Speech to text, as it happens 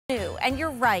And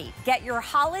you're right, get your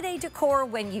holiday decor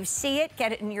when you see it,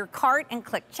 get it in your cart and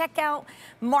click checkout.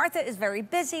 Martha is very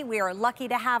busy. We are lucky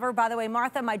to have her. By the way,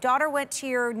 Martha, my daughter went to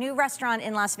your new restaurant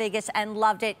in Las Vegas and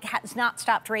loved it, has not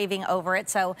stopped raving over it.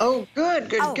 So oh,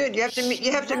 good. You have to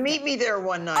meet it. me there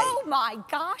one night. Oh my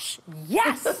gosh,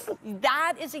 yes.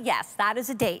 That is a yes, that is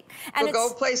a date. And we'll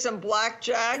go play some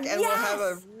blackjack and we'll have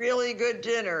a really good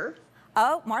dinner.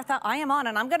 Oh, Martha, I am on,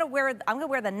 and I'm gonna wear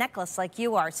the necklace like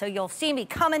you are, so you'll see me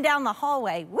coming down the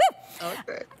hallway. Woo!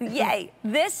 Okay. Yay!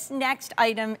 This next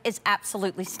item is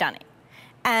absolutely stunning.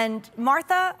 And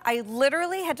Martha, I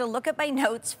literally had to look at my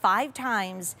notes 5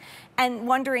 times and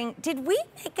wondering, did we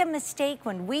make a mistake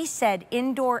when we said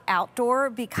indoor, outdoor?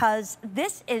 Because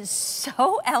this is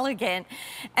so elegant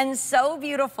and so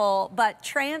beautiful, but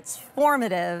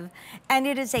transformative. And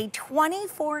it is a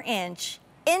 24-inch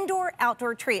indoor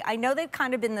outdoor tree. I know they've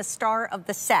kind of been the star of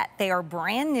the set. They are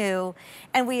brand new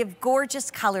and we have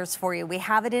gorgeous colors for you. We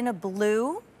have it in a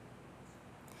blue.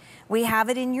 We have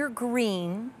it in your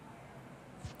green.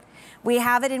 We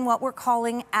have it in what we're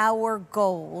calling our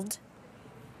gold.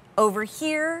 Over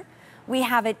here, we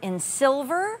have it in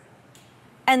silver,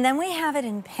 and then we have it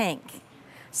in pink.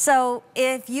 So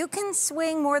if you can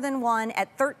swing more than one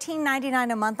at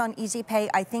 $13.99 a month on Easy Pay,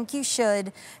 I think you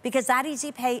should, because that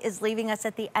Easy Pay is leaving us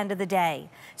at the end of the day.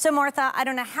 So Martha, I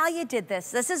don't know how you did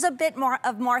this. This is a bit more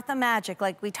of Martha magic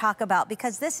like we talk about,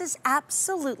 because this is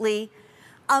absolutely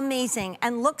amazing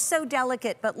and looks so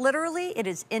delicate, but literally it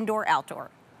is indoor, outdoor.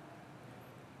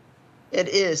 It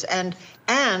is, and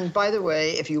by the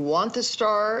way, if you want the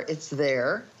star, it's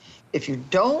there. If you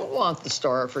don't want the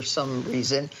star for some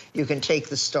reason, you can take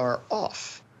the star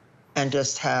off and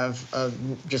just have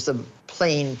just a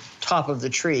plain top of the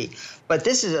tree. But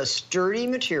this is a sturdy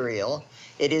material.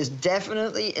 It is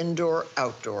definitely indoor,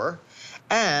 outdoor,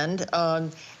 and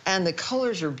the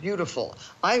colors are beautiful.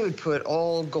 I would put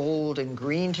all gold and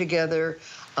green together.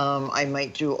 I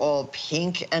might do all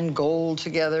pink and gold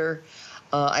together.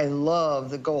 I love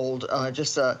the gold,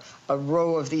 just a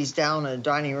row of these down a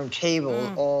dining room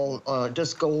table, all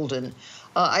just golden.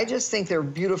 I just think they're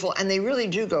beautiful, and they really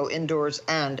do go indoors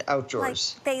and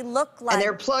outdoors. Like, they look like... And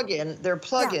they're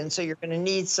plug-in, so you're gonna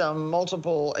need some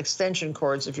multiple extension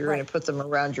cords if you're gonna put them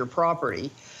around your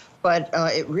property. But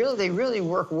they really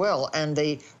work well, and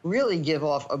they really give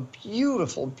off a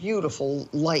beautiful, beautiful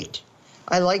light.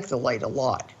 I like the light a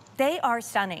lot. They are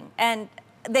stunning, and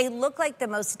they look like the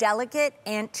most delicate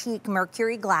antique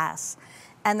mercury glass,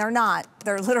 and they're not.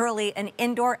 They're literally an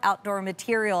indoor-outdoor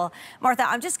material. Martha,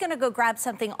 I'm just gonna go grab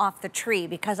something off the tree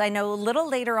because I know a little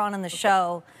later on in the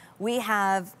show, we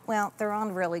have, well, they're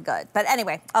on really good. But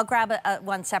anyway, I'll grab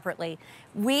one separately.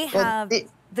 We have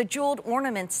the jeweled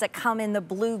ornaments that come in the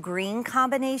blue-green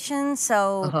combination.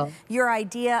 So your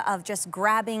idea of just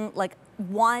grabbing like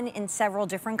one in several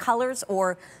different colors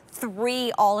or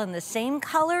 3 all in the same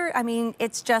color, I mean,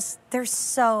 it's just, they're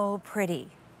so pretty.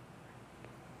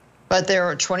 But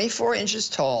they're 24 inches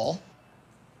tall.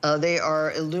 They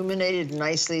are illuminated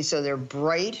nicely, so they're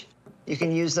bright. You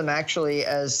can use them actually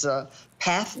as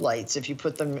path lights if you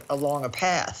put them along a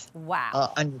path.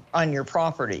 Wow. On your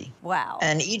property. Wow.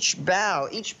 And each bough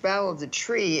of the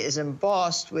tree is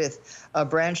embossed with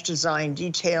branch design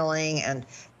detailing and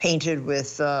painted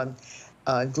with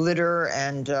glitter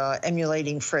and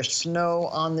emulating fresh snow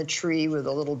on the tree with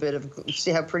a little bit of,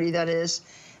 see how pretty that is?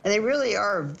 And they really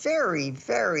are very,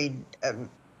 very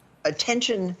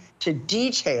attention to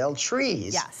detail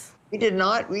trees. Yes. We did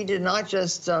not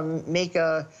just make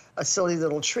a silly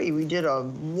little tree. We did a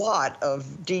lot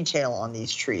of detail on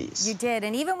these trees. You did,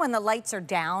 and even when the lights are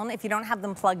down, if you don't have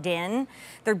them plugged in,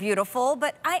 they're beautiful.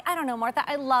 But I don't know, Martha,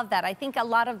 I love that. I think a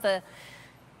lot of the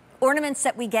ornaments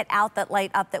that we get out that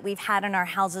light up that we've had in our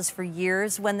houses for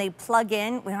years, when they plug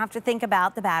in, we don't have to think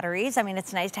about the batteries. I mean,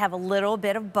 it's nice to have a little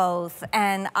bit of both.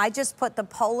 And I just put the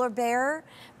polar bear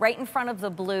right in front of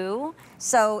the blue.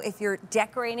 So if you're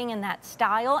decorating in that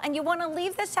style and you want to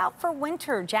leave this out for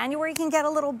winter, January can get a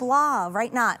little blah,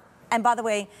 right? Not. And by the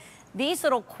way, these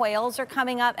little quails are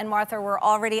coming up, and Martha, we're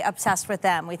already obsessed with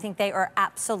them. We think they are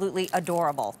absolutely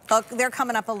adorable. They're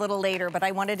coming up a little later, but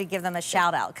I wanted to give them a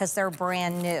shout out because they're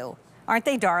brand new. Aren't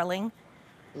they darling?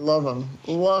 Love them,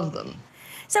 love them.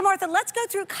 So Martha, let's go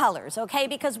through colors, okay?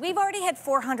 Because we've already had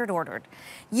 400 ordered.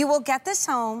 You will get this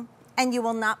home, and you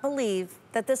will not believe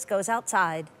that this goes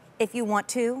outside. If you want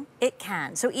to, it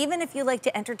can. So even if you like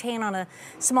to entertain on a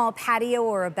small patio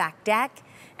or a back deck,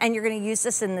 and you're gonna use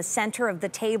this in the center of the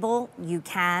table, you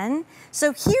can.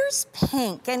 So here's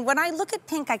pink, and when I look at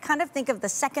pink, I kind of think of the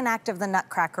second act of the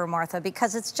Nutcracker, Martha,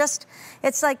 because it's just,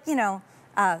 it's like, you know,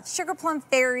 sugar plum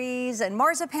fairies and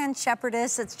marzipan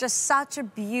shepherdess. It's just such a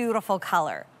beautiful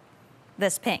color,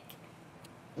 this pink.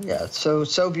 Yeah,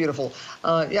 so beautiful.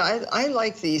 Yeah, I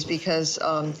like these because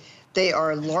they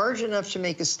are large enough to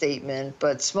make a statement,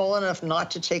 but small enough not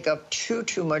to take up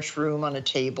too much room on a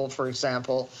table, for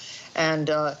example.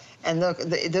 And look,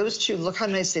 those two, look how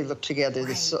nice they look together.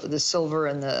 Right. The silver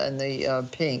and the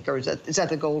pink, or is that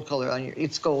the gold color on your?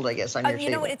 It's gold, I guess, on your table.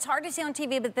 You know, it's hard to see on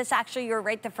TV, but this actually, you're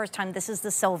right the first time. This is the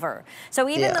silver. So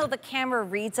even though the camera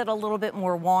reads it a little bit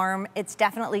more warm, it's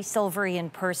definitely silvery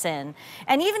in person.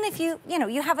 And even if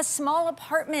you have a small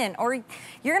apartment, or you're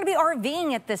going to be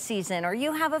RVing it this season, or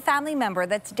you have a family member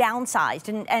that's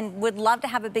downsized and would love to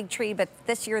have a big tree, but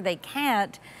this year they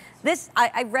can't.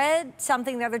 I read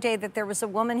something the other day that there was a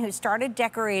woman who started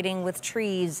decorating with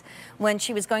trees when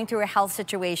she was going through a health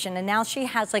situation, and now she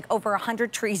has like over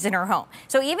 100 trees in her home.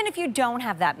 So even if you don't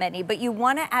have that many, but you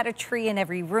want to add a tree in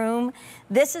every room,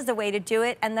 this is the way to do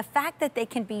it. And the fact that they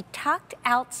can be tucked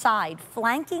outside,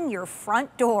 flanking your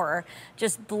front door,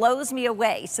 just blows me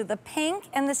away. So the pink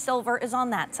and the silver is on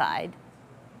that side.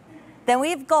 Then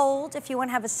we have gold, if you want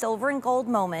to have a silver and gold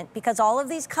moment, because all of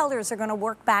these colors are going to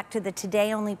work back to the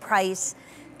today only price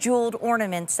jeweled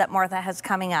ornaments that Martha has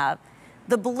coming up.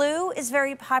 The blue is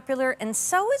very popular, and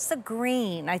so is the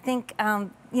green. I think,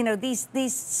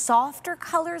 these softer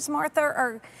colors, Martha,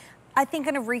 are, I think,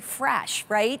 going to refresh,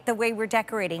 right, the way we're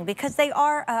decorating, because they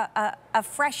are a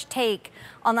fresh take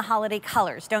on the holiday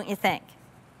colors, don't you think?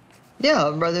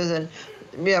 Yeah, rather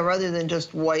than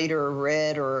just white or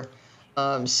red or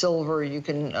silver, you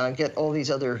can get all these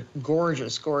other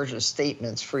gorgeous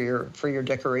statements for your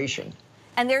decoration.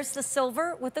 And there's the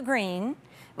silver with the green.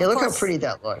 Yeah, look how pretty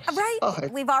that looks. Right. Oh,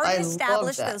 We've already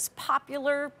established those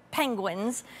popular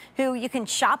penguins who you can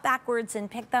shop backwards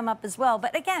and pick them up as well.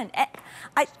 But again,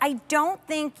 I don't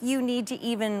think you need to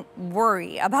even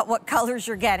worry about what colors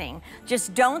you're getting.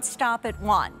 Just don't stop at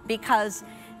one, because,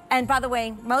 and by the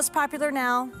way, most popular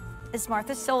now is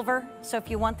Martha Silver. So if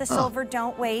you want the silver,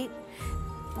 don't wait.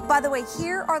 By the way,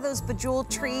 here are those bejeweled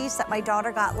trees that my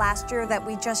daughter got last year that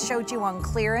we just showed you on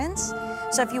clearance.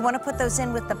 So if you want to put those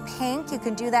in with the pink, you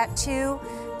can do that too.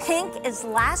 Pink is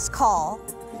last call.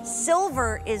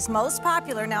 Silver is most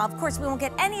popular. Now, of course, we won't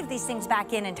get any of these things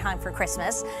back in time for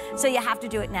Christmas, so you have to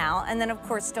do it now. And then, of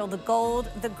course, still the gold,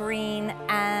 the green,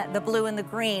 and the blue and the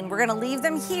green. We're going to leave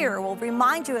them here. We'll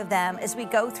remind you of them as we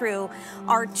go through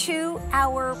our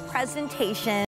 2-hour presentation.